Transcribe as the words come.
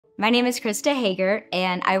My name is Krista Hager,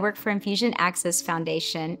 and I work for Infusion Access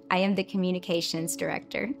Foundation. I am the communications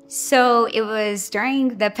director. So it was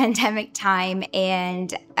during the pandemic time,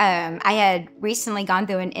 and I had recently gone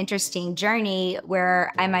through an interesting journey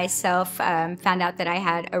where I myself found out that I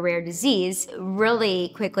had a rare disease. Really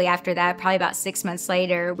quickly after that, probably about 6 months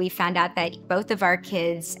later, we found out that both of our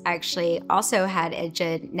kids actually also had a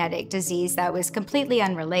genetic disease that was completely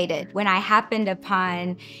unrelated. When I happened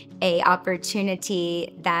upon an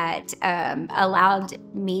opportunity that allowed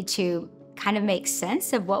me to kind of make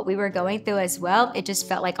sense of what we were going through as well, it just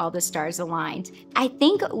felt like all the stars aligned. I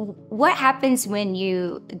think what happens when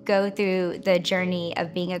you go through the journey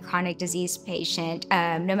of being a chronic disease patient,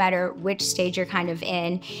 no matter which stage you're kind of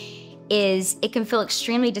in, is it can feel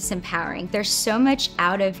extremely disempowering. There's so much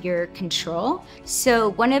out of your control. So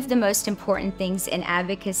one of the most important things in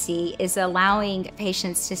advocacy is allowing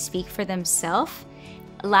patients to speak for themselves,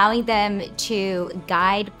 allowing them to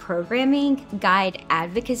guide programming, guide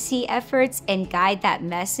advocacy efforts, and guide that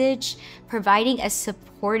message, providing a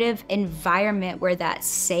supportive environment where that's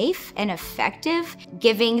safe and effective,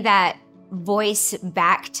 giving that voice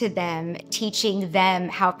back to them, teaching them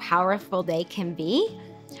how powerful they can be,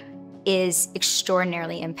 is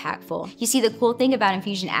extraordinarily impactful. You see, the cool thing about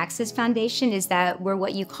Infusion Access Foundation is that we're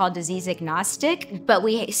what you call disease agnostic, but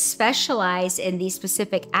we specialize in these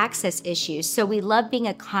specific access issues. So we love being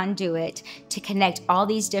a conduit to connect all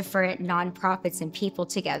these different nonprofits and people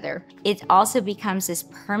together. It also becomes this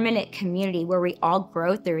permanent community where we all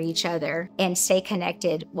grow through each other and stay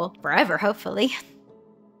connected, well, forever, hopefully.